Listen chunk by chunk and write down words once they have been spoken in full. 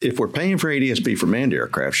If we're paying for ADS-B for manned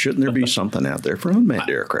aircraft, shouldn't there be something out there for unmanned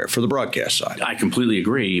aircraft for the broadcast side? I completely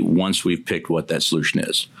agree once we've picked what that solution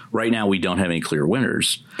is. Right now, we don't have any clear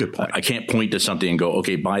winners. Good point. I can't point to something and go,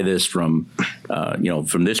 okay, buy this from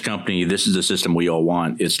this company. This is the system we all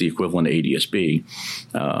want. It's the equivalent of ADS-B.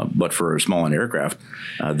 But for a small aircraft,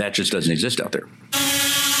 that just doesn't exist out there.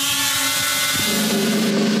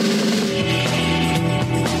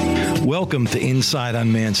 Welcome to Inside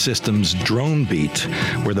Unmanned Systems Drone Beat,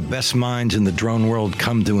 where the best minds in the drone world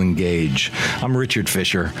come to engage. I'm Richard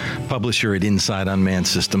Fisher, publisher at Inside Unmanned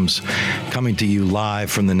Systems, coming to you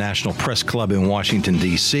live from the National Press Club in Washington,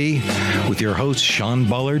 D.C., with your hosts Sean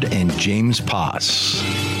Bullard and James Poss.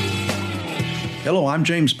 Hello, I'm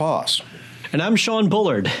James Poss. And I'm Sean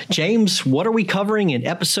Bullard. James, what are we covering in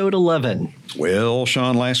episode 11? Well,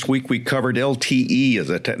 Sean, last week we covered LTE as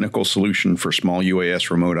a technical solution for small UAS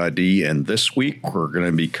remote ID, and this week we're going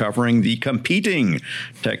to be covering the competing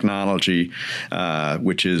technology,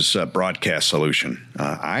 which is a broadcast solution.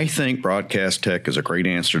 I think broadcast tech is a great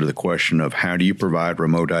answer to the question of how do you provide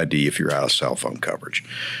remote ID if you're out of cell phone coverage.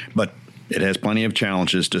 But it has plenty of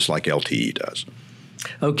challenges, just like LTE does.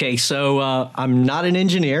 Okay, so I'm not an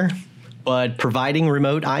engineer, but providing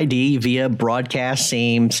remote ID via broadcast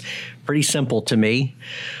seems pretty simple to me.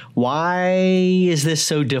 Why is this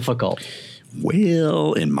so difficult?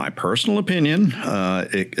 Well, in my personal opinion,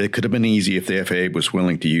 it could have been easy if the FAA was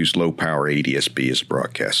willing to use low-power ADS-B as a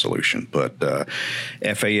broadcast solution. But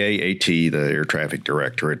FAA-AT, the Air Traffic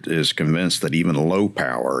Directorate, is convinced that even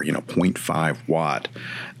low-power, 0.5-watt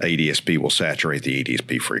ADS-B will saturate the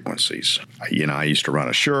ADS-B frequencies. I used to run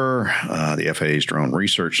Assure, the FAA's Drone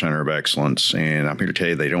Research Center of Excellence, and I'm here to tell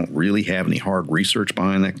you they don't really have any hard research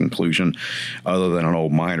behind that conclusion other than an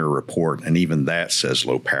old minor report, and even that says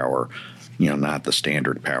low power. Not the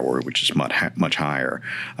standard power, which is much higher,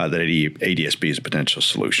 that ADS-B is a potential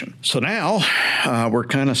solution. So now we're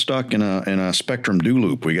kind of stuck in a spectrum do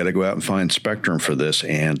loop. We got to go out and find spectrum for this,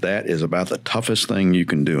 and that is about the toughest thing you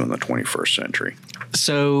can do in the 21st century.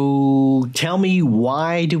 So tell me,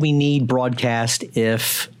 why do we need broadcast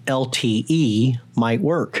if LTE might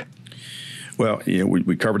work? Well,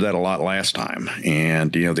 we covered that a lot last time,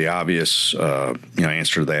 and the obvious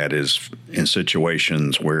answer to that is in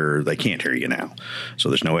situations where they can't hear you now. So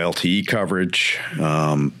there's no LTE coverage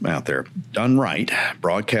out there. Done right,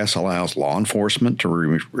 broadcast allows law enforcement to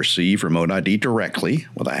receive remote ID directly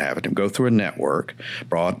without having to go through a network.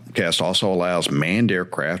 Broadcast also allows manned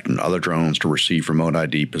aircraft and other drones to receive remote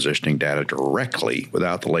ID positioning data directly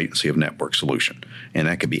without the latency of network solution, and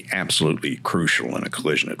that could be absolutely crucial in a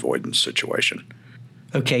collision avoidance situation.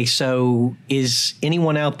 Okay, so is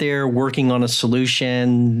anyone out there working on a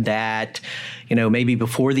solution that, maybe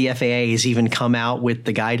before the FAA has even come out with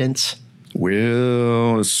the guidance?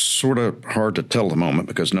 Well, it's sort of hard to tell at the moment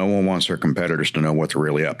because no one wants their competitors to know what they're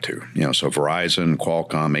really up to. So Verizon,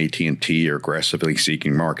 Qualcomm, AT&T are aggressively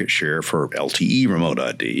seeking market share for LTE remote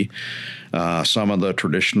ID. Some of the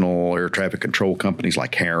traditional air traffic control companies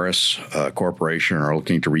like Harris Corporation are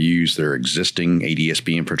looking to reuse their existing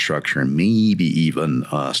ADS-B infrastructure and maybe even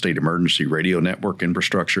state emergency radio network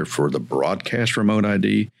infrastructure for the broadcast remote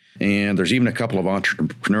ID. And there's even a couple of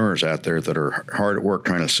entrepreneurs out there that are hard at work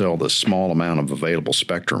trying to sell this small amount of available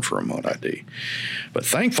spectrum for remote ID. But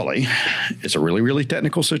thankfully, it's a really, really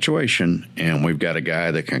technical situation, and we've got a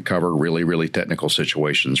guy that can cover really, really technical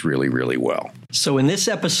situations really, really well. So in this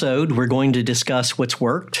episode, we're going to discuss what's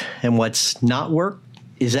worked and what's not worked.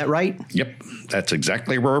 Is that right? Yep. That's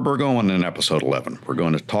exactly where we're going in episode 11. We're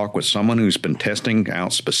going to talk with someone who's been testing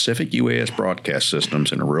out specific UAS broadcast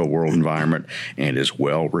systems in a real-world environment and is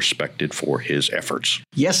well respected for his efforts.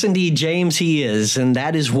 Yes, indeed, James, he is. And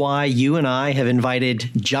that is why you and I have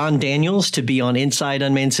invited John Daniels to be on Inside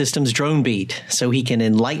Unmanned Systems Drone Beat so he can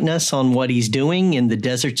enlighten us on what he's doing in the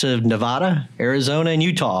deserts of Nevada, Arizona, and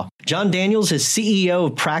Utah. John Daniels is CEO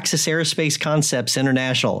of Praxis Aerospace Concepts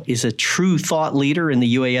International, is a true thought leader in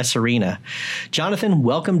the UAS arena. Jonathan,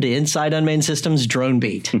 welcome to Inside Unmanned Systems Drone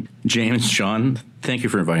Beat. James, Sean, thank you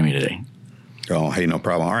for inviting me today. Oh, hey, no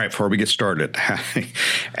problem. All right, before we get started,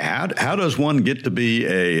 how does one get to be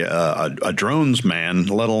a drones man,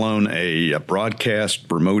 let alone a broadcast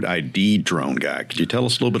remote ID drone guy? Could you tell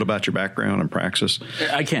us a little bit about your background in Praxis?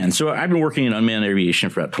 I can. So I've been working in unmanned aviation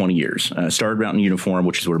for about 20 years. Started out in uniform,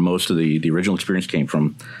 which is where most of the original experience came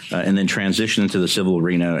from, and then transitioned into the civil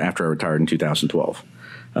arena after I retired in 2012.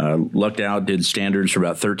 Lucked out, did standards for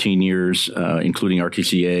about 13 years, including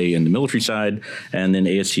RTCA and the military side, and then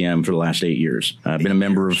ASTM for the last 8 years. I've been a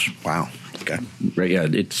member of... Wow. Okay. Right, yeah,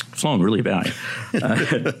 it's flown really high.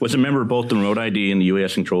 Was a member of both the Remote ID and the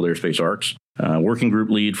UAS Controlled Airspace ARCs. Working group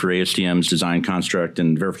lead for ASTM's design, construct,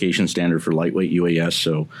 and verification standard for lightweight UAS.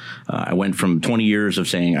 So I went from 20 years of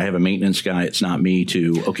saying, I have a maintenance guy, it's not me,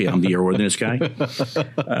 to, okay, I'm the airworthiness guy.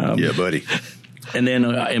 Yeah, buddy. And then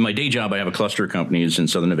in my day job, I have a cluster of companies in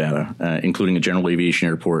Southern Nevada, including a general aviation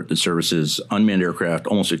airport that services unmanned aircraft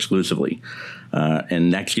almost exclusively.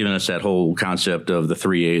 And that's given us that whole concept of the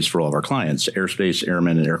 3 A's for all of our clients: airspace,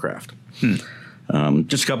 airmen, and aircraft.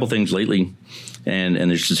 Just a couple things lately,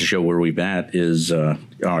 and just to show where we've at, is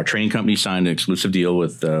our training company signed an exclusive deal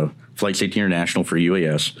with Flight Safety International for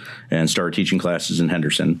UAS and started teaching classes in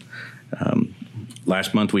Henderson.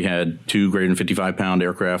 Last month, we had 2 greater than 55-pound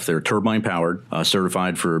aircraft. They're turbine-powered,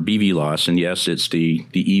 certified for BV loss. And yes, it's the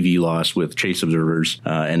EV loss with chase observers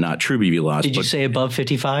and not true BV loss. Did you say above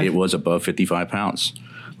 55? It was above 55 pounds.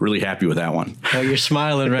 Really happy with that one. Oh, you're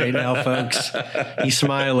smiling right now, folks. He's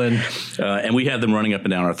smiling. And we have them running up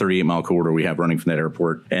and down our 38-mile corridor we have running from that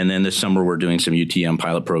airport. And then this summer, we're doing some UTM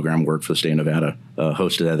pilot program work for the state of Nevada,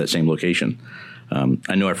 hosted at that same location.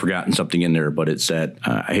 I know I've forgotten something in there, but it's that,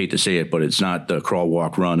 I hate to say it, but it's not the crawl,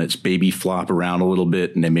 walk, run. It's baby flop around a little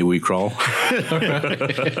bit, and then maybe we crawl.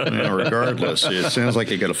 Yeah, regardless, it sounds like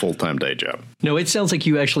you got a full-time day job. No, it sounds like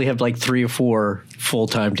you actually have like 3 or 4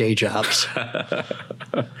 full-time day jobs.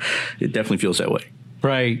 It definitely feels that way.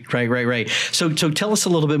 Right. So tell us a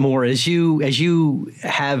little bit more as you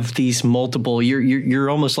have these multiple. You're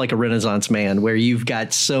almost like a Renaissance man, where you've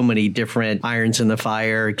got so many different irons in the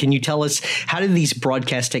fire. Can you tell us, how do these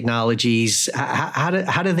broadcast technologies, how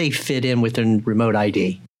do they fit in within remote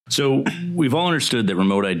ID? So we've all understood that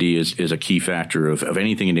remote ID is a key factor of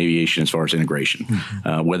anything in aviation as far as integration,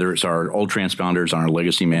 whether it's our old transponders on our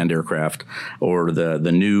legacy manned aircraft or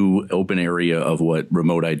the new open area of what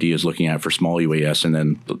remote ID is looking at for small UAS, and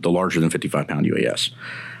then the larger than 55-pound UAS.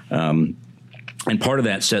 And part of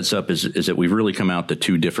that sets up is that we've really come out to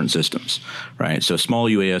 2 different systems, right? So small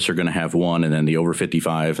UAS are going to have one, and then the over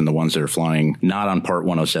 55 and the ones that are flying not on Part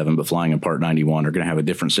 107 but flying on Part 91 are going to have a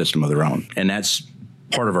different system of their own. And that's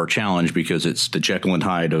part of our challenge because it's the Jekyll and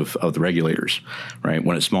Hyde of the regulators, right?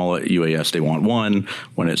 When it's small UAS, they want one.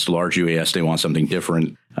 When it's large UAS, they want something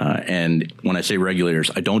different. And when I say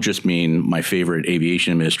regulators, I don't just mean my favorite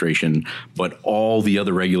aviation administration, but all the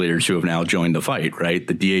other regulators who have now joined the fight, right?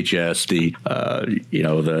 The DHS,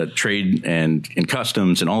 the trade and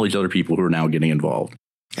customs, and all these other people who are now getting involved.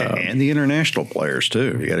 And the international players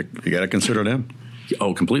too. You got to consider them.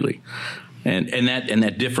 Oh, completely. And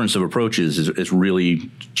that difference of approaches is really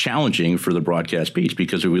challenging for the broadcast piece,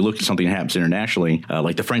 because if we look at something that happens internationally,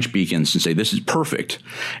 like the French beacons, and say this is perfect,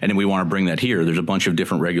 and then we want to bring that here, there's a bunch of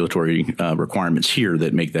different regulatory requirements here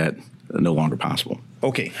that make that no longer possible.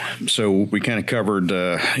 Okay, so we kind of covered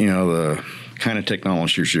the kind of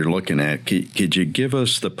technologies you're looking at. Could you give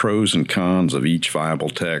us the pros and cons of each viable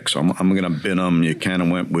tech? So I'm going to bin them. You kind of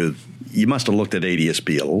went with. You must have looked at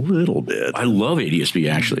ADSB a little bit. I love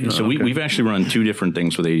ADSB, actually. So we've actually run 2 different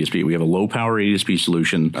things with ADSB. We have a low-power ADSB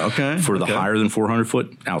solution for the higher than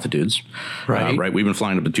 400-foot altitudes. Right. Right. We've been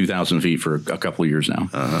flying up to 2,000 feet for a couple of years now.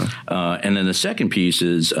 And then the second piece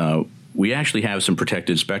is we actually have some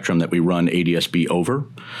protected spectrum that we run ADSB over.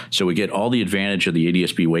 So we get all the advantage of the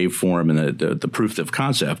ADSB waveform and the proof of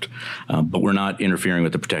concept, but we're not interfering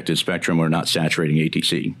with the protected spectrum. We're not saturating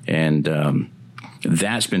ATC. And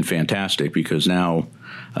that's been fantastic, because now,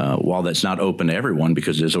 while that's not open to everyone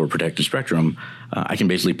because it is over protected spectrum, I can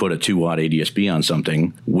basically put a 2-watt ADSB on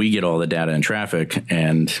something. We get all the data and traffic,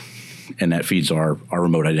 and that feeds our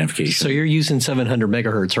remote identification. So you're using 700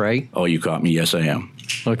 megahertz, right? Oh, you caught me. Yes, I am.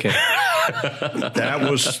 Okay. That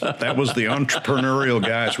was the entrepreneurial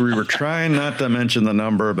guys. We were trying not to mention the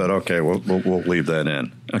number, but okay, we'll leave that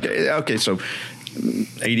in. Okay. So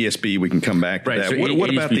ADSB, we can come back to that. So what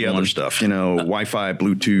about the other stuff? Wi-Fi,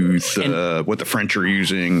 Bluetooth, what the French are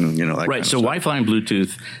using, that kind of stuff. Wi-Fi and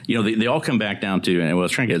Bluetooth, they all come back down to, and I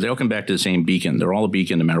was trying to get, they all come back to the same beacon. They're all a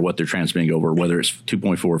beacon no matter what they're transmitting over, whether it's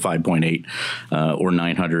 2.4 or 5.8 or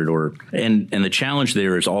 900 and the challenge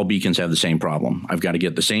there is all beacons have the same problem. I've got to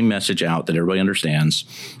get the same message out that everybody understands.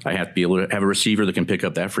 I have to be able to have a receiver that can pick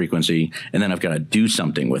up that frequency, and then I've got to do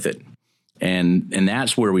something with it. And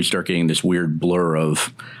that's where we start getting this weird blur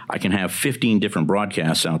of, I can have 15 different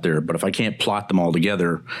broadcasts out there, but if I can't plot them all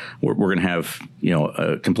together, we're going to have,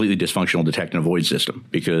 a completely dysfunctional detect and avoid system.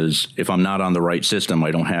 Because if I'm not on the right system, I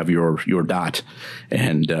don't have your dot.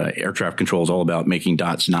 And air traffic control is all about making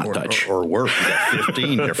dots not touch. Or worse, you got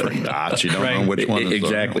 15 different dots. You don't know which one is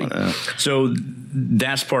exactly. the one. So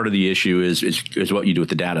that's part of the issue is what you do with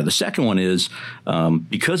the data. The second one is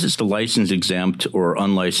because it's the license exempt or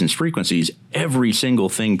unlicensed frequencies, every single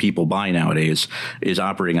thing people buy nowadays is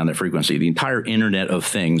operating on that frequency. The entire Internet of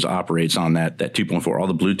Things operates on that 2.4, all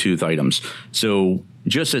the Bluetooth items. So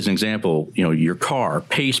just as an example, your car,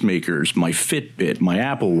 pacemakers, my Fitbit, my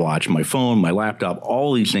Apple Watch, my phone, my laptop,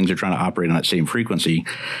 all these things are trying to operate on that same frequency.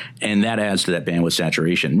 And that adds to that bandwidth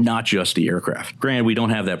saturation, not just the aircraft. Granted, we don't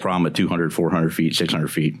have that problem at 200, 400 feet, 600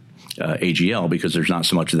 feet AGL because there's not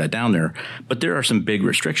so much of that down there. But there are some big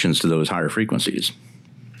restrictions to those higher frequencies.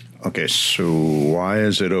 Okay, so why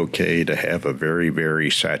is it okay to have a very,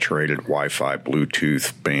 very saturated Wi-Fi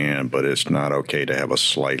Bluetooth band, but it's not okay to have a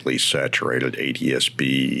slightly saturated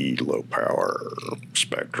ADS-B low power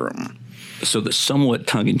spectrum? So the somewhat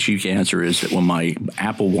tongue-in-cheek answer is that when my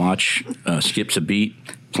Apple Watch skips a beat,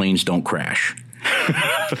 planes don't crash.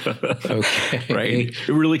 Okay. Right? It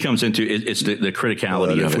really comes into it's the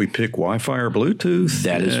criticality of it. If we pick Wi-Fi or Bluetooth,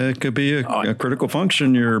 it could be a critical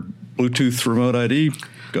function. Your Bluetooth remote ID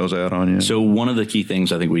goes out on you. So one of the key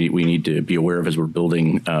things I think we need to be aware of as we're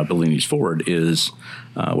building these forward is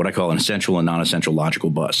what I call an essential and non-essential logical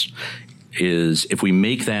bus. Is if we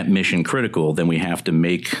make that mission critical, then we have to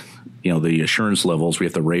make the assurance levels, we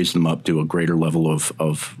have to raise them up to a greater level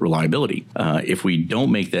of reliability. If we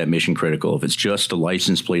don't make that mission critical, if it's just a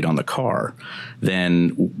license plate on the car,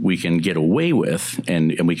 then we can get away with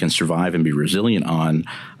and we can survive and be resilient on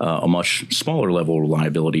a much smaller level of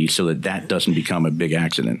reliability so that doesn't become a big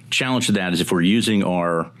accident. Challenge to that is if we're using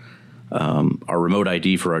our remote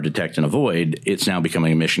ID for our detect and avoid, it's now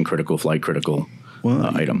becoming a mission critical, flight critical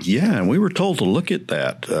item. Yeah, and we were told to look at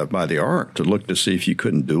that by the ARC to look to see if you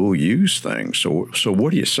couldn't dual use things. So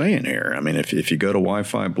what are you saying here? I mean, if you go to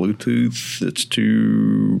Wi-Fi, Bluetooth, it's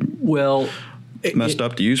too messed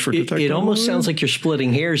up to use for detecting. It almost sounds like you're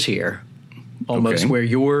splitting hairs here, almost where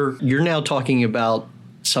you're now talking about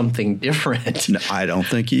something different. No, I don't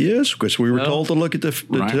think he is, because we were told to look at the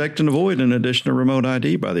detect and avoid in addition to remote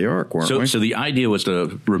ID by the ARC, weren't we? So the idea was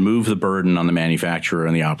to remove the burden on the manufacturer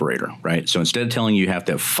and the operator, right? So instead of telling you have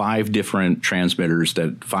to have 5 different transmitters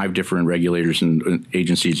that 5 different regulators and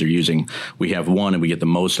agencies are using, we have one and we get the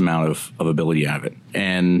most amount of ability out of it.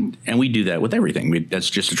 And we do that with everything.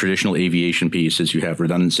 That's just a traditional aviation piece, is you have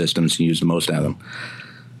redundant systems and use the most out of them.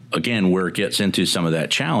 Again, where it gets into some of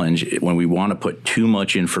that challenge, when we want to put too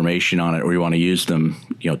much information on it or we want to use them,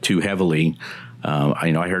 too heavily.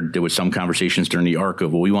 I heard there was some conversations during the ARC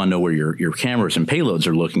of, well, we want to know where your cameras and payloads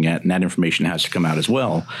are looking at, and that information has to come out as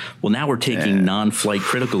well. Well, now we're taking non-flight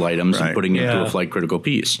critical items and putting it into a flight critical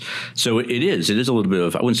piece. So it is a little bit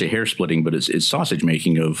of, I wouldn't say hair splitting, but it's sausage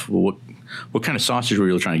making of what kind of sausage were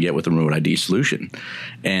you trying to get with the remote ID solution?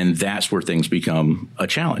 And that's where things become a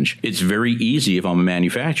challenge. It's very easy if I'm a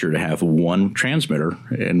manufacturer to have one transmitter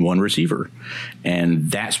and one receiver. And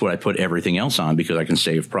that's what I put everything else on because I can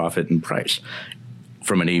save profit and price.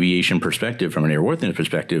 From an aviation perspective, from an airworthiness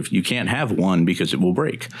perspective, you can't have one because it will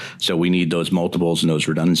break. So we need those multiples and those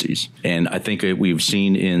redundancies. And I think we've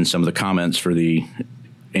seen in some of the comments for the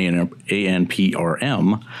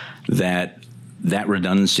ANPRM that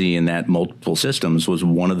redundancy in that multiple systems was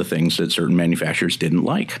one of the things that certain manufacturers didn't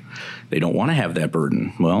like. They don't want to have that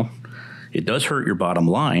burden. Well, it does hurt your bottom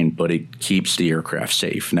line, but it keeps the aircraft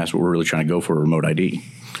safe. And that's what we're really trying to go for, remote ID.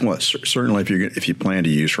 Well, certainly if you plan to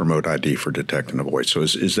use remote ID for detect and avoid. So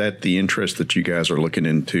is that the interest that you guys are looking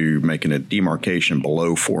into, making a demarcation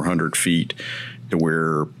below 400 feet to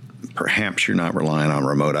where perhaps you're not relying on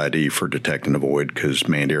remote ID for detect and avoid because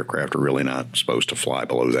manned aircraft are really not supposed to fly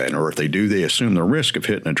below that? Or if they do, they assume the risk of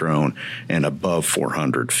hitting a drone and above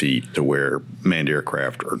 400 feet to where manned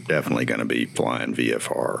aircraft are definitely going to be flying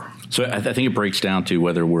VFR. So I think it breaks down to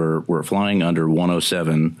whether we're flying under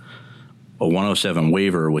 107, a 107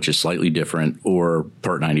 waiver, which is slightly different, or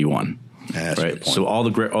Part 91. That's right. So all the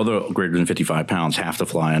greater than 55 pounds have to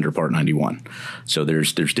fly under Part 91. So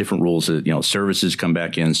there's different rules that, services come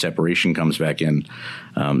back in, separation comes back in.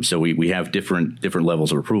 So we have different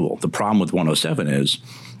levels of approval. The problem with 107 is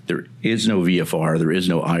there is no VFR, there is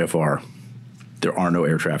no IFR, there are no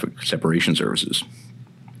air traffic separation services.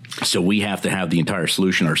 So we have to have the entire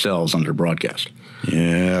solution ourselves under broadcast.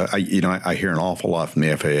 Yeah, I hear an awful lot from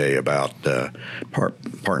the FAA about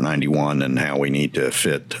Part 91 and how we need to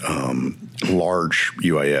fit large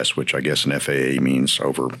UAS, which I guess in FAA means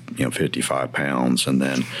over 55 pounds, and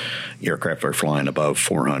then aircraft are flying above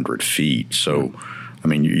 400 feet. So, I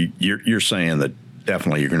mean, you're saying that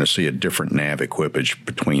definitely you're going to see a different nav equipage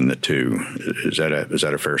between the two. Is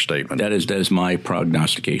that a fair statement? That is my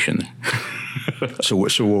prognostication. So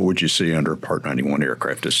what would you see under a Part 91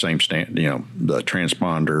 aircraft? The same the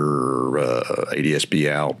transponder, ADS-B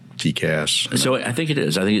out, TCAS? So I think it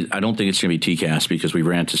is. I don't think it's going to be TCAS because we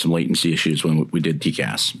ran into some latency issues when we did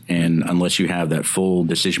TCAS. And unless you have that full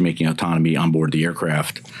decision-making autonomy on board the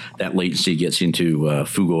aircraft, that latency gets into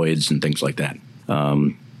phugoids and things like that.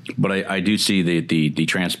 But I do see the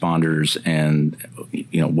transponders and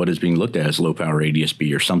what is being looked at as low power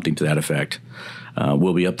ADS-B or something to that effect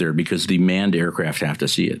will be up there because the manned aircraft have to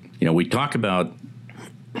see it. We talk about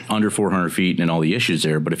under 400 feet and all the issues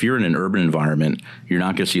there, but if you're in an urban environment, you're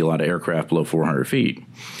not going to see a lot of aircraft below 400 feet.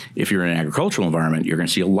 If you're in an agricultural environment, you're going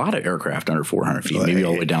to see a lot of aircraft under 400 feet, maybe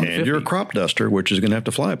all the way down to 50. And you're a crop duster, which is going to have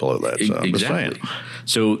to fly below that. So exactly.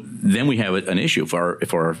 So then we have an issue. If our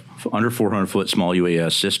under 400-foot small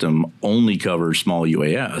UAS system only covers small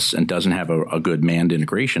UAS and doesn't have a good manned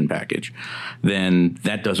integration package, then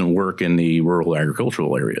that doesn't work in the rural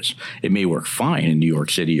agricultural areas. It may work fine in New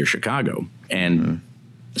York City or Chicago. And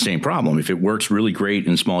same problem. If it works really great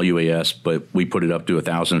in small UAS, but we put it up to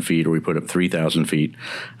 1,000 feet or we put up 3,000 feet,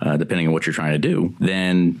 depending on what you're trying to do,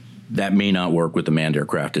 then that may not work with the manned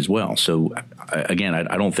aircraft as well. So again,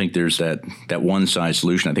 I don't think there's that one size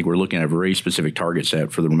solution. I think we're looking at a very specific target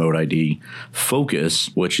set for the remote ID focus,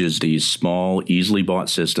 which is these small, easily bought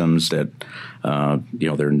systems that,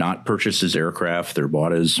 they're not purchased as aircraft. They're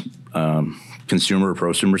bought as consumer or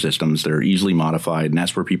prosumer systems that are easily modified. And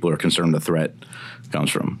that's where people are concerned the threat comes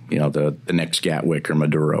from, the next Gatwick or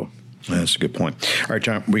Maduro. That's a good point. All right,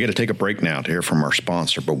 John, we got to take a break now to hear from our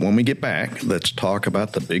sponsor. But when we get back, let's talk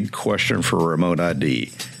about the big question for remote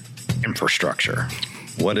ID, infrastructure.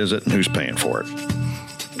 What is it and who's paying for it?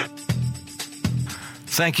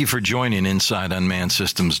 Thank you for joining Inside Unmanned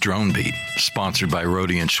Systems Drone Beat, sponsored by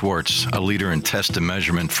Rohde & Schwartz, a leader in test and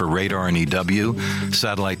measurement for radar and EW,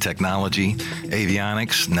 satellite technology,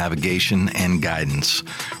 avionics, navigation, and guidance.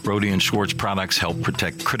 Rohde & Schwartz products help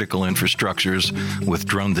protect critical infrastructures with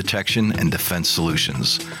drone detection and defense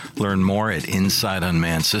solutions. Learn more at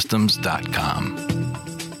InsideUnmannedSystems.com.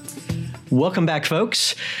 Welcome back,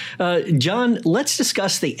 folks. John, let's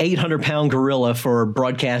discuss the 800-pound gorilla for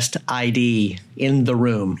broadcast ID in the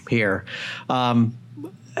room here.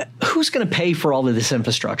 Who's going to pay for all of this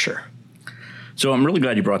infrastructure? So I'm really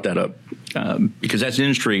glad you brought that up because as an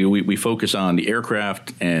industry, we focus on the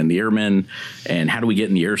aircraft and the airmen and how do we get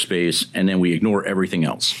in the airspace, and then we ignore everything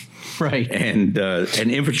else. Right. And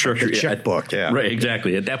infrastructure. Your checkbook, yeah. Right,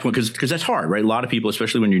 exactly. At that point, because that's hard, right? A lot of people,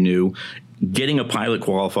 especially when you're new, getting a pilot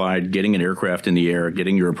qualified, getting an aircraft in the air,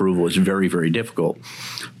 getting your approval is very, very difficult.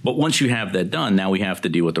 But once you have that done, now we have to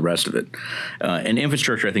deal with the rest of it. And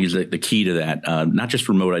infrastructure, I think, is the key to that, not just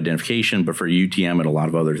for remote identification, but for UTM and a lot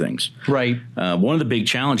of other things. Right. One of the big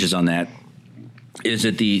challenges on that is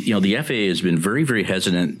that the FAA has been very, very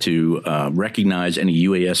hesitant to recognize any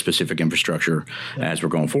UAS specific infrastructure as we're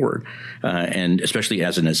going forward, and especially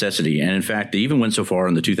as a necessity. And in fact, they even went so far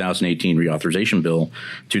in the 2018 reauthorization bill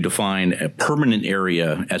to define a permanent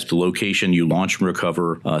area as the location you launch and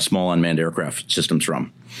recover small unmanned aircraft systems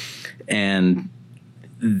from. And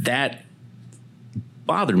that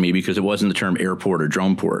bothered me because it wasn't the term airport or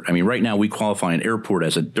drone port. I mean, right now we qualify an airport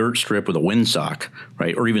as a dirt strip with a windsock,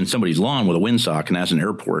 right? Or even somebody's lawn with a windsock, and that's an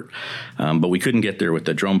airport. But we couldn't get there with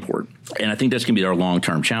the drone port. And I think that's going to be our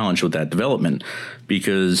long-term challenge with that development,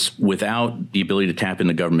 because without the ability to tap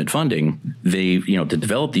into government funding, to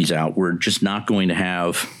develop these out, we're just not going to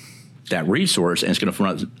have that resource, and it's going to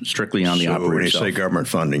run strictly on the operator. So when you itself. say government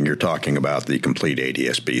funding, you're talking about the complete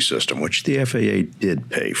ADS-B system, which the FAA did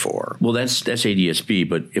pay for. Well, that's ADS-B,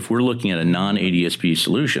 but if we're looking at a non-ADS-B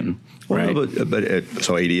solution, right?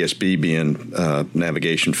 So ADS-B being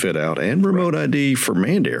navigation fit out and remote ID for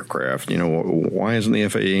manned aircraft, why isn't the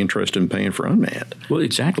FAA interested in paying for unmanned? Well,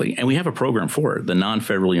 exactly. And we have a program for it, the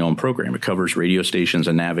non-federally owned program. It covers radio stations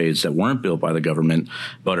and nav aids that weren't built by the government,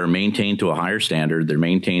 but are maintained to a higher standard. They're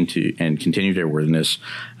maintained to and continue their worthiness,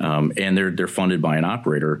 and they're funded by an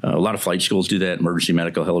operator. A lot of flight schools do that. Emergency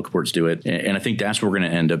medical heliports do it. And I think that's where we're going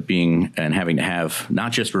to end up being and having to have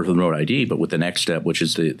not just for remote ID, but with the next step, which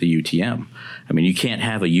is the UTM. I mean, you can't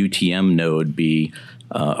have a UTM node be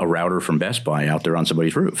a router from Best Buy out there on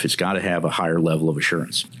somebody's roof. It's got to have a higher level of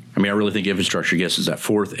assurance. I mean, I really think infrastructure gets is that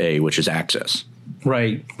fourth A, which is access.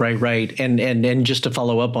 Right. And just to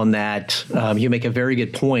follow up on that, you make a very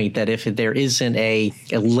good point that if there isn't a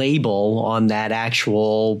label on that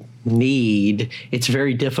actual need, it's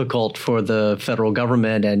very difficult for the federal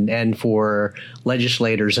government and for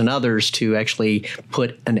legislators and others to actually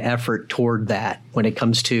put an effort toward that when it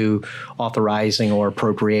comes to authorizing or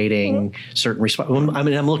appropriating certain I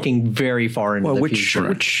mean, I'm looking very far into the future.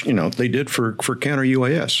 Which, they did for counter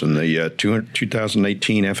UAS in the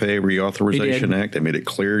 2018 FAA Reauthorization Act. They made it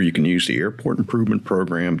clear you can use the Airport Improvement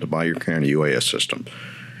Program to buy your counter UAS system.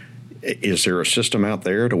 Is there a system out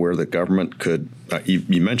there to where the government could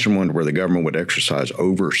you mentioned one where the government would exercise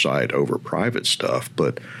oversight over private stuff,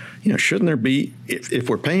 but shouldn't there be, if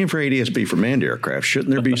we're paying for ADS-B for manned aircraft,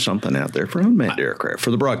 shouldn't there be something out there for unmanned aircraft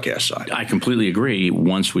for the broadcast side? I completely agree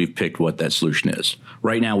once we've picked what that solution is.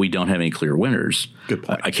 Right now, we don't have any clear winners. Good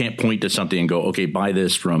point. I can't point to something and go, okay, buy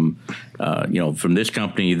this from this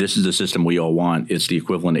company. This is the system we all want. It's the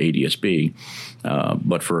equivalent of ADS-B,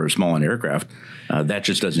 but for a small aircraft. That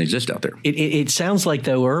just doesn't exist out there. It sounds like,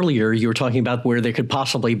 though, earlier you were talking about where there could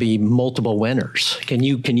possibly be multiple winners. Can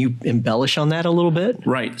you embellish on that a little bit?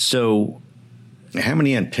 Right. So how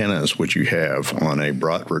many antennas would you have on a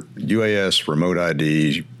UAS remote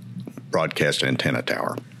ID broadcast antenna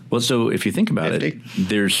tower? Well, so if you think about 50?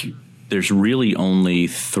 It, there's really only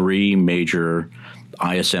 3 major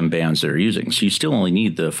ISM bands that are using. So you still only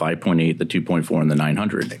need the 5.8, the 2.4, and the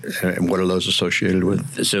 900. And what are those associated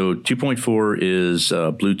with? So 2.4 is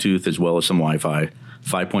Bluetooth as well as some Wi-Fi.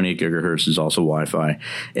 5.8 gigahertz is also Wi-Fi.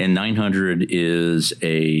 And 900 is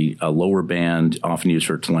a lower band, often used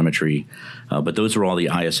for telemetry. But those are all the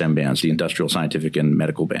ISM bands, the industrial, scientific, and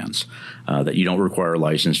medical bands that you don't require a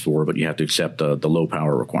license for, but you have to accept the low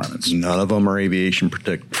power requirements. None of them are aviation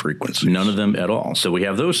protected frequencies. None of them at all. So we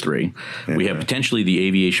have those 3. Yeah. We have potentially the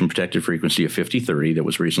aviation protected frequency of 5030 that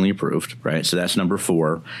was recently approved, right? So that's number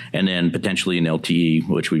 4. And then potentially an LTE,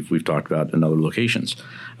 which we've talked about in other locations.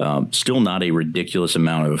 Still not a ridiculous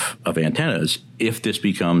amount of antennas if this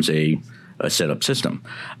becomes a setup system.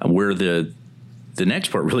 Where the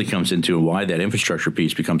next part really comes into why that infrastructure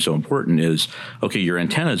piece becomes so important is, okay, your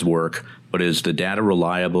antennas work, but is the data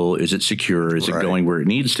reliable? Is it secure? Is it going where it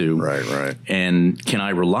needs to? Right. And can I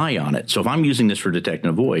rely on it? So if I'm using this for detect and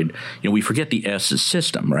avoid, we forget the S is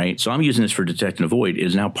system, right? So I'm using this for detect and avoid. It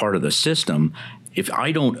is now part of the system. If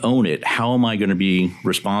I don't own it, how am I going to be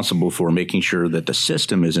responsible for making sure that the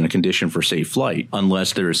system is in a condition for safe flight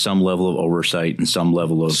unless there is some level of oversight and some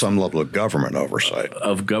level of government oversight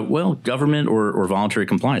government or voluntary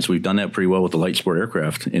compliance. We've done that pretty well with the light sport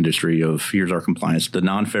aircraft industry of here's our compliance. The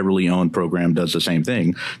non-federally owned program does the same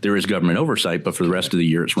thing. There is government oversight, but for the rest of the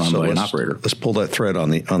year, it's run by an operator. Let's pull that thread on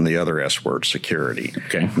the other S word, security.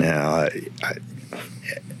 Okay. Now,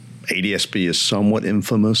 ADS-B is somewhat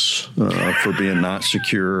infamous for being not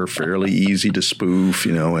secure, fairly easy to spoof,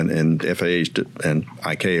 and FAA's and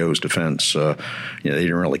ICAO's defense, they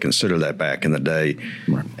didn't really consider that back in the day.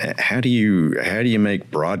 Right. How do you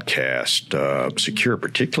make broadcast secure,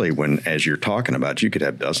 particularly when, as you're talking about, you could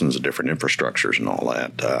have dozens of different infrastructures and all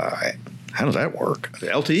that? How does that work?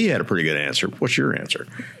 LTE had a pretty good answer. What's your answer?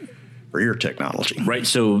 For your technology. Right.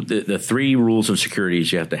 So the 3 rules of security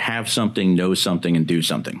is you have to have something, know something, and do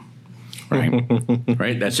something. Right.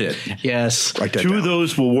 Right. That's it. Yes. 2 of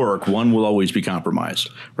those will work. 1 will always be compromised.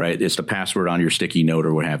 Right. It's the password on your sticky note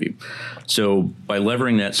or what have you. So by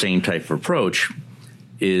levering that same type of approach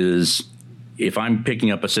is if I'm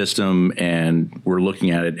picking up a system and we're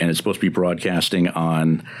looking at it and it's supposed to be broadcasting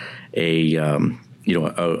on a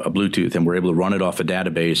Bluetooth and we're able to run it off a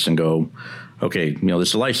database and go, okay, this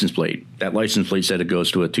is a license plate. That license plate said it goes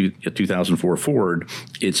to a 2004 Ford.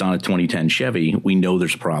 It's on a 2010 Chevy. We know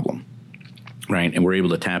there's a problem, right? And we're able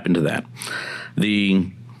to tap into that.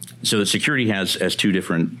 So the security has 2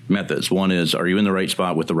 different methods. One is, are you in the right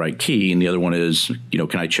spot with the right key? And the other one is,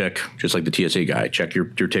 can I check, just like the TSA guy, check your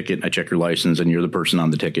ticket, I check your license, and you're the person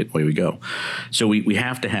on the ticket, away we go. So we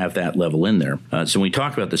have to have that level in there. So when we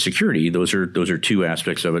talk about the security, those are 2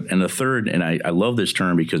 aspects of it. And the third, and I love this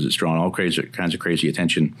term because it's drawn all kinds of crazy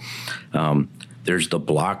attention, there's the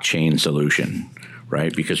blockchain solution.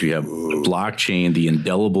 Right, because we have blockchain, the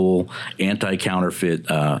indelible anti-counterfeit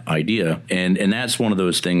idea, and that's one of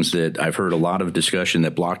those things that I've heard a lot of discussion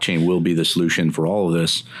that blockchain will be the solution for all of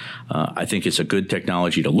this. I think it's a good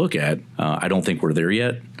technology to look at. I don't think we're there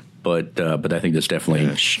yet, but I think that's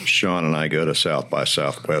definitely. Sean and I go to South by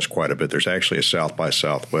Southwest quite a bit. There's actually a South by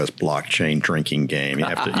Southwest blockchain drinking game. You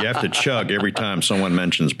have to chug every time someone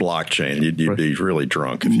mentions blockchain. You'd be really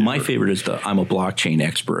drunk. My favorite is I'm a blockchain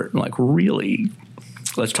expert. I'm like, really?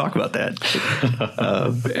 let's talk about that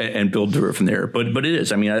and build through it from there. But it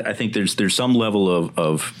is. I mean, I think there's some level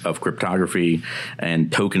of cryptography and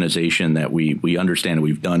tokenization that we understand and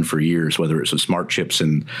we've done for years, whether it's with smart chips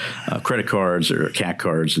and credit cards or CAC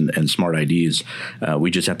cards and smart IDs.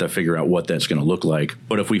 We just have to figure out what that's going to look like.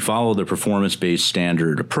 But if we follow the performance-based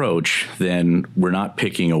standard approach, then we're not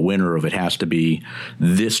picking a winner of it has to be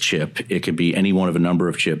this chip. It could be any one of a number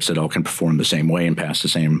of chips that all can perform the same way and pass the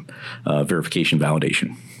same verification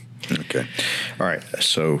validation. Okay. All right.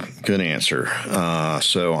 So good answer.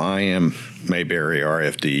 So I am Mayberry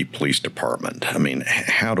RFD Police Department. I mean,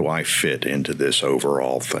 how do I fit into this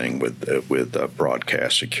overall thing with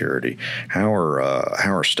broadcast security? How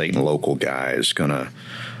are state and local guys going to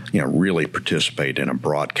really participate in a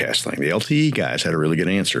broadcast thing? The LTE guys had a really good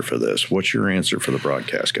answer for this. What's your answer for the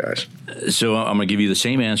broadcast guys? So I'm going to give you the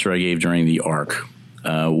same answer I gave during the ARC,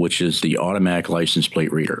 which is the automatic license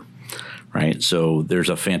plate reader. Right. So there's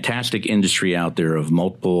a fantastic industry out there of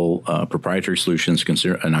multiple proprietary solutions,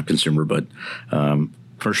 not consumer, but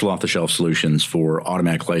commercial off-the-shelf solutions for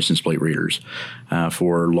automatic license plate readers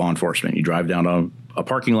for law enforcement. You drive down a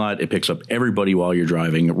parking lot, it picks up everybody while you're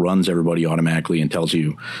driving, it runs everybody automatically and tells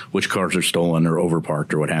you which cars are stolen or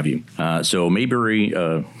overparked or what have you. So Mayberry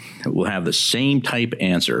will have the same type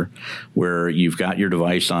answer where you've got your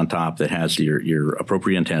device on top that has your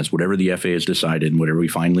appropriate antennas, whatever the FAA has decided and whatever we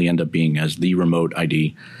finally end up being as the remote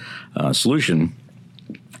ID solution.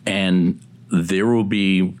 And there will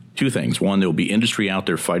be two things. One, there will be industry out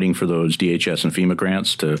there fighting for those DHS and FEMA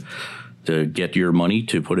grants to get your money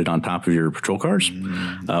to put it on top of your patrol cars.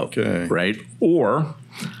 Okay. Right? Or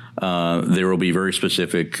there will be very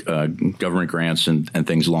specific government grants and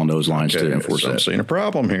things along those lines to enforce that. I'm seeing a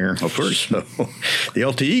problem here. Of course. So the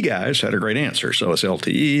LTE guys had a great answer. So it's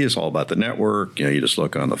LTE. It's all about the network. You just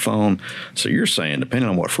look on the phone. So you're saying, depending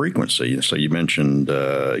on what frequency. So you mentioned,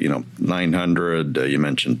 900. You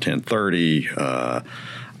mentioned 1030.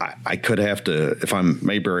 I could have to, if I'm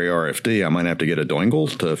Mayberry RFD, I might have to get a dongle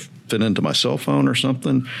to fit into my cell phone or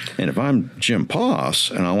something. And if I'm Jim Poss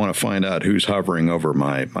and I want to find out who's hovering over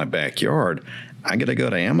my backyard, I got to go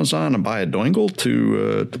to Amazon and buy a dongle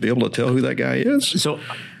to be able to tell who that guy is. So,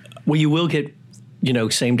 well, you will get,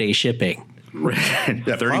 same day shipping.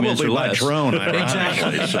 Yeah, 30 minutes or less. Drone.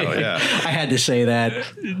 Exactly. So, yeah. I had to say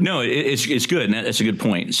that. No, it's good. And that's a good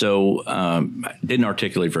point. So didn't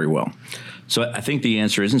articulate very well. So I think the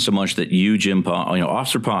answer isn't so much that you, Jim Poss,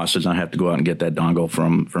 Officer Poss does not have to go out and get that dongle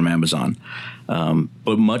from Amazon.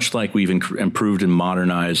 But much like we've improved and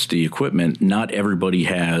modernized the equipment, not everybody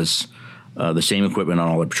has the same equipment on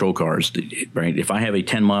all the patrol cars. Right? If I have a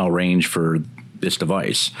 10-mile range for this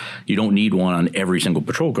device, you don't need one on every single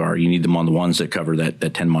patrol car. You need them on the ones that cover that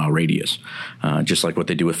 10-mile radius, just like what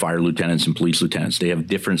they do with fire lieutenants and police lieutenants. They have a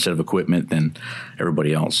different set of equipment than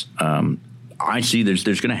everybody else. I see there's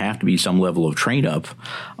going to have to be some level of train up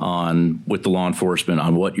with the law enforcement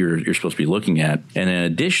on what you're supposed to be looking at. And then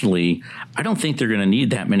additionally, I don't think they're going to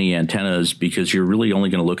need that many antennas because you're really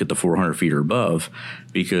only going to look at the 400 feet or above,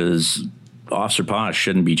 because Officer Poss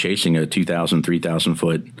shouldn't be chasing a 2,000, 3,000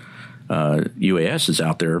 foot UAS is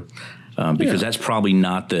out there. Because that's probably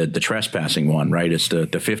not the trespassing one, right? It's the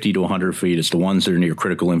 50 to 100 feet. It's the ones that are near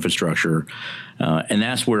critical infrastructure. And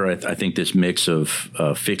that's where I think this mix of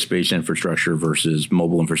fixed-base infrastructure versus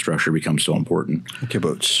mobile infrastructure becomes so important. Okay,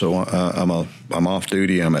 but so I'm off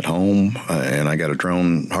duty. I'm at home, and I got a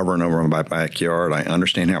drone hovering over my backyard. I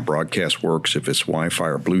understand how broadcast works. If it's Wi-Fi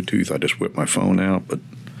or Bluetooth, I just whip my phone out. But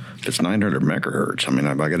if it's 900 megahertz, I mean,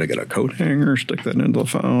 I got to get a coat hanger, stick that into the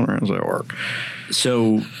phone, or how does that work?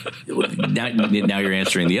 So now you're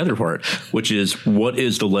answering the other part, which is what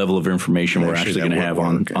is the level of information we're actually going to have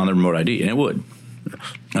on the remote ID? And it would.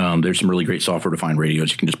 There's some really great software-defined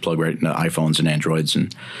radios you can just plug right into iPhones and Androids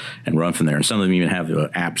and run from there. And some of them even have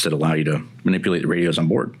apps that allow you to manipulate the radios on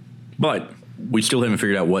board. But we still haven't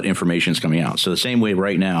figured out what information is coming out. So the same way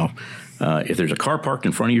right now, if there's a car parked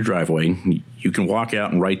in front of your driveway, you can walk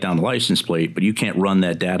out and write down the license plate, but you can't run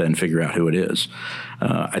that data and figure out who it is.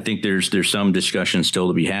 I think there's some discussion still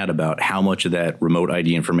to be had about how much of that remote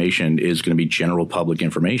ID information is going to be general public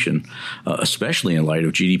information, especially in light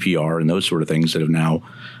of GDPR and those sort of things that have now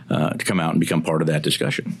to come out and become part of that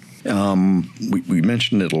discussion. We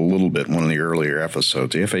mentioned it a little bit in one of the earlier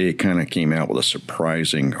episodes. The FAA kind of came out with a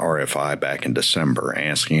surprising RFI back in December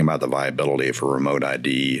asking about the viability of a remote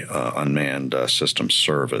ID unmanned system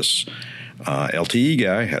service. LTE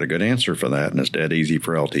guy had a good answer for that, and it's dead easy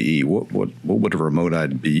for LTE. What would a remote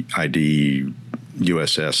ID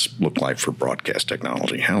USS look like for broadcast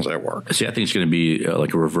technology? How does that work? See, I think it's going to be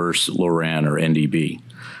like a reverse LoRaN or NDB.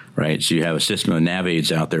 right? So you have a system of nav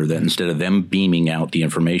aids out there that instead of them beaming out the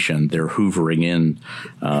information, they're hoovering in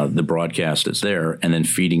the broadcast that's there and then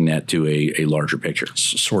feeding that to a larger picture.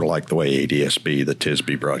 Sort of like the way ADSB, the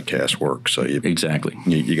TSB broadcast works. So Exactly.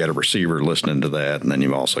 You got a receiver listening to that, and then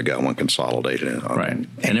you've also got one consolidated. Right. And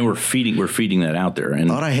then we're feeding that out there. And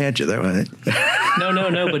thought I had you there.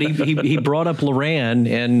 No. But he brought up Loran,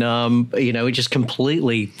 and it just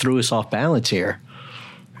completely threw us off balance here.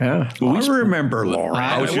 Yeah. Well, I remember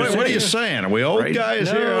Loran. What are you saying? Are we old guys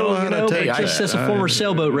here? I don't know how to take just as a former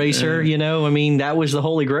sailboat racer, that was the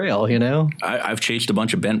holy grail, I've chased a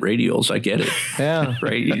bunch of bent radials. I get it. Yeah.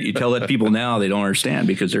 Right? You tell that to people now, they don't understand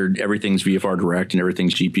because everything's VFR direct and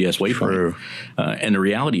everything's GPS waypoint. And the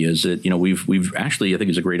reality is that, we've actually, I think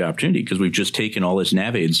it's a great opportunity because we've just taken all this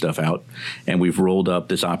NavAid stuff out and we've rolled up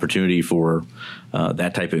this opportunity for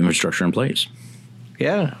that type of infrastructure in place.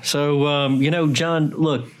 Yeah. So, John,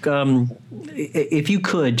 look, if you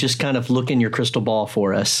could just kind of look in your crystal ball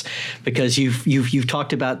for us, because you've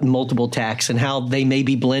talked about multiple tacks and how they may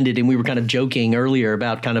be blended. And we were kind of joking earlier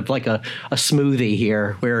about kind of like a smoothie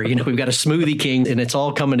here where, we've got a smoothie king and it's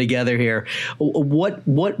all coming together here.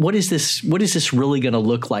 What is this? What is this really going to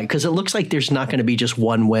look like? Because it looks like there's not going to be just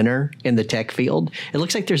one winner in the tech field. It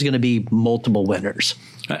looks like there's going to be multiple winners.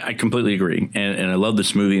 I completely agree. And I love the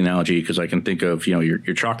smoothie analogy because I can think of,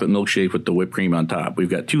 your chocolate milkshake with the whipped cream on top. We've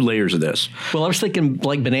got two layers of this. Well, I was thinking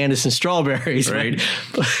like bananas and strawberries. Right.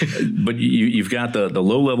 But you've got the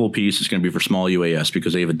low-level piece is going to be for small UAS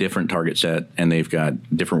because they have a different target set and they've got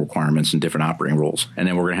different requirements and different operating rules. And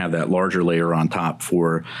then we're going to have that larger layer on top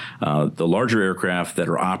for the larger aircraft that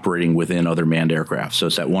are operating within other manned aircraft. So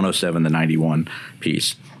it's that 107, the 91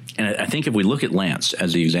 piece. And I think if we look at Lance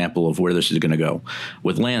as the example of where this is going to go,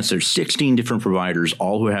 with Lance, there's 16 different providers,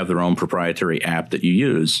 all who have their own proprietary app that you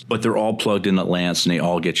use, but they're all plugged in at Lance and they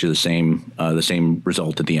all get you the same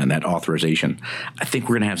result at the end, that authorization. I think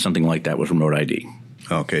we're going to have something like that with remote ID.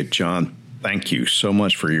 Okay, John, thank you so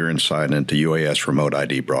much for your insight into UAS remote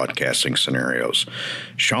ID broadcasting scenarios.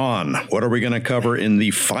 Sean, what are we going to cover in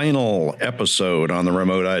the final episode on the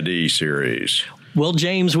remote ID series? Well,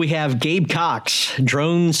 James, we have Gabe Cox,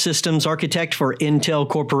 drone systems architect for Intel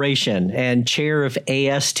Corporation and chair of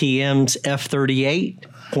ASTM's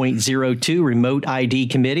F38.02 Remote ID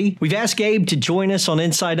Committee. We've asked Gabe to join us on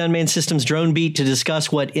Inside Unmanned Systems Drone Beat to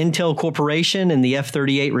discuss what Intel Corporation and the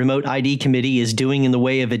F38 Remote ID Committee is doing in the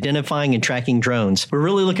way of identifying and tracking drones. We're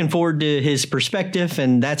really looking forward to his perspective,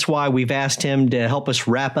 and that's why we've asked him to help us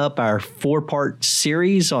wrap up our 4-part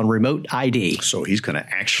series on remote ID. So he's going to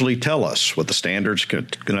actually tell us what the standards going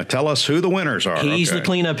to tell us who the winners are. He's the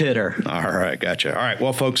cleanup hitter. All right, gotcha. All right,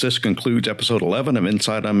 well, folks, this concludes episode 11 of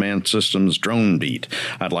Inside Unmanned Systems Drone Beat.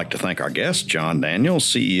 I'd like to thank our guest, John Daniels,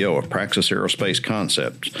 CEO of Praxis Aerospace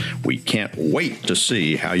Concepts. We can't wait to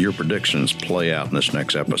see how your predictions play out in this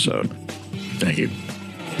next episode. Thank you.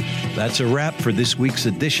 That's a wrap for this week's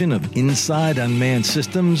edition of Inside Unmanned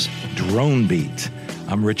Systems Drone Beat.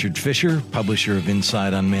 I'm Richard Fisher, publisher of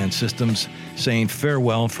Inside Unmanned Systems, saying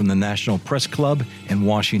farewell from the National Press Club in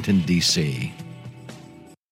Washington, D.C.